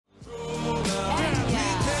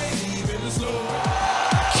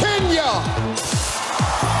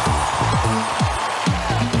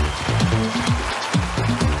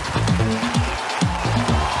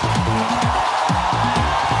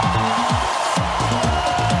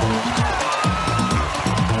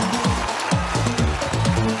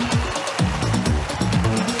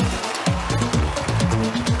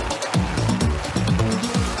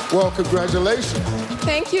Well, congratulations.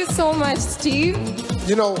 Thank you so much, Steve.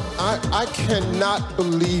 You know, I cannot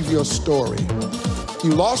believe your story.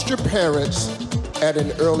 You lost your parents at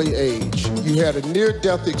an early age. You had a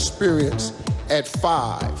near-death experience at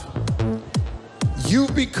 5.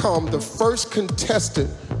 You've become the first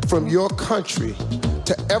contestant from your country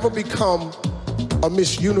to ever become a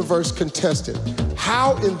Miss Universe contestant.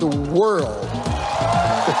 How in the world?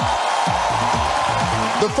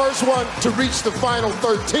 The first one to reach the final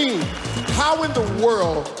 13. How in the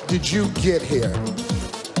world did you get here?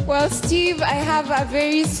 Well, Steve, I have a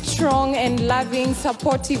very strong and loving,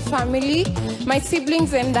 supportive family. My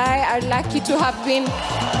siblings and I are lucky to have been...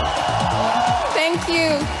 Thank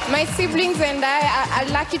you. My siblings and I are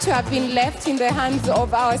lucky to have been left in the hands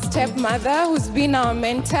of our stepmother, who's been our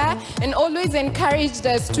mentor and always encouraged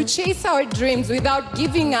us to chase our dreams without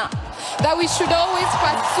giving up, that we should always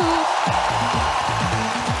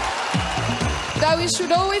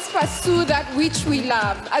pursue that which we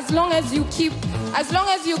love. As long as you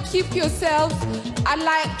keep yourself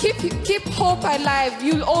alive, keep hope alive,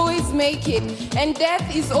 you'll always make it. And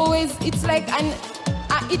death is always, it's like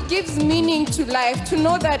it gives meaning to life, to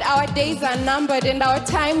know that our days are numbered and our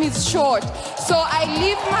time is short. So I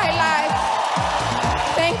live my life.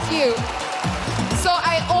 Thank you. So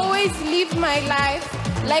I always live my life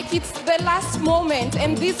like it's the last moment,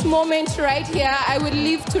 and this moment right here, I will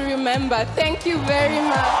live to remember. Thank you very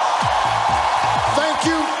much. Thank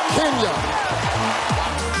you, Kenya.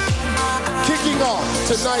 Kicking off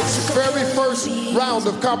tonight's very first round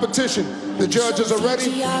of competition. The judges are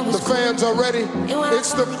ready, the fans are ready.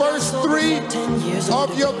 It's the first 3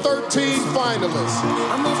 of your 13 finalists.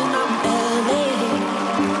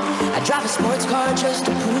 I drive a sports car just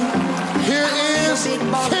to prove. Here is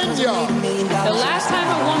Kenya. The last time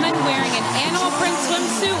a woman wearing an animal print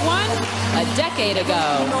swimsuit won, a decade ago.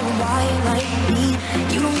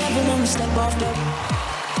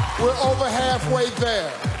 We're over halfway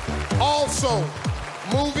there. Also,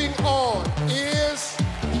 moving on is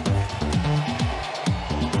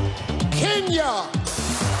Kenya.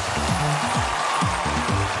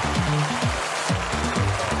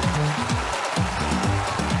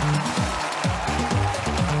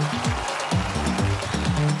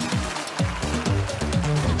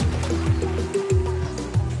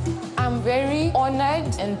 I'm very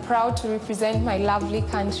honored and proud to represent my lovely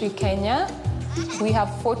country, Kenya. We have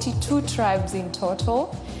 42 tribes in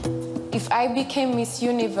total. If I became Miss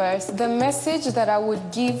Universe, the message that I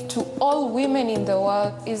would give to all women in the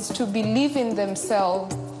world is to believe in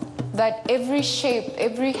themselves, that every shape,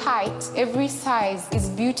 every height, every size is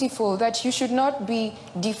beautiful, that you should not be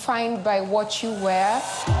defined by what you wear,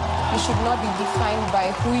 you should not be defined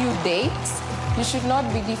by who you date, you should not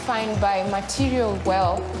be defined by material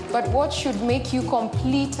wealth, but what should make you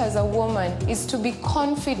complete as a woman is to be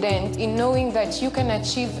confident in knowing that you can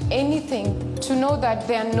achieve anything, to know that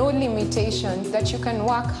there are no limitations, that you can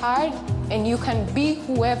work hard and you can be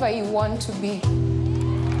whoever you want to be.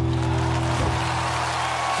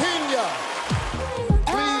 Kenya,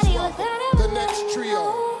 please welcome the next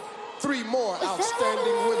trio. 3 more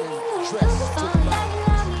outstanding women dressed to the max.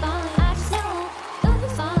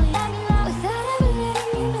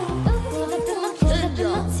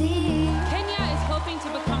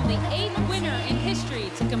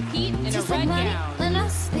 To compete in a red gown.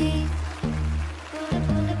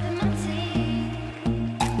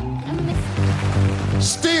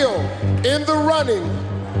 Still in the running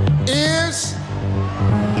is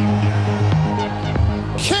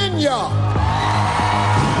Kenya.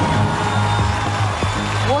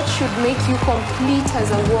 What should make you complete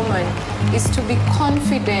as a woman is to be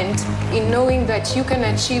confident in knowing that you can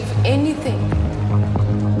achieve anything.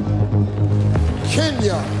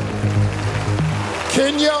 Kenya.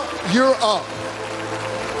 Kenya, you're up.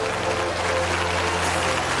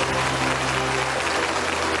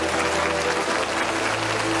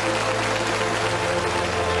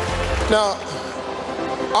 Now,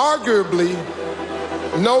 arguably,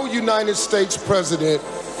 no United States president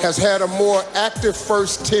has had a more active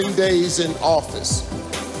first 10 days in office.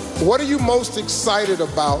 What are you most excited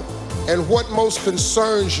about, and what most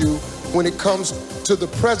concerns you when it comes to the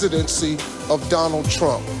presidency of Donald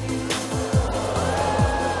Trump?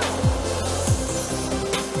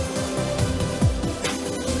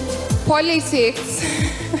 Politics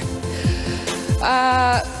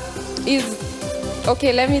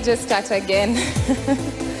okay, let me just start again.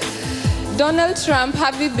 Donald Trump,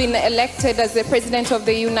 having been elected as the President of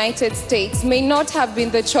the United States, may not have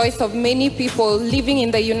been the choice of many people living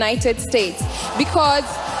in the United States because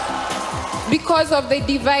of the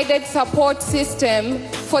divided support system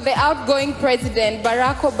for the outgoing President,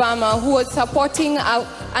 Barack Obama, who was supporting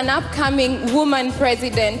an upcoming woman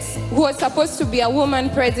president who was supposed to be a woman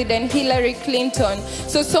president, Hillary Clinton.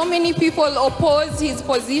 So many people opposed his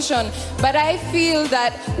position, but I feel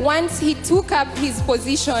that once he took up his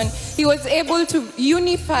position, he was able to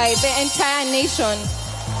unify the entire nation.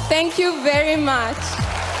 Thank you very much.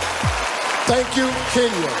 Thank you,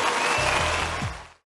 Kenya.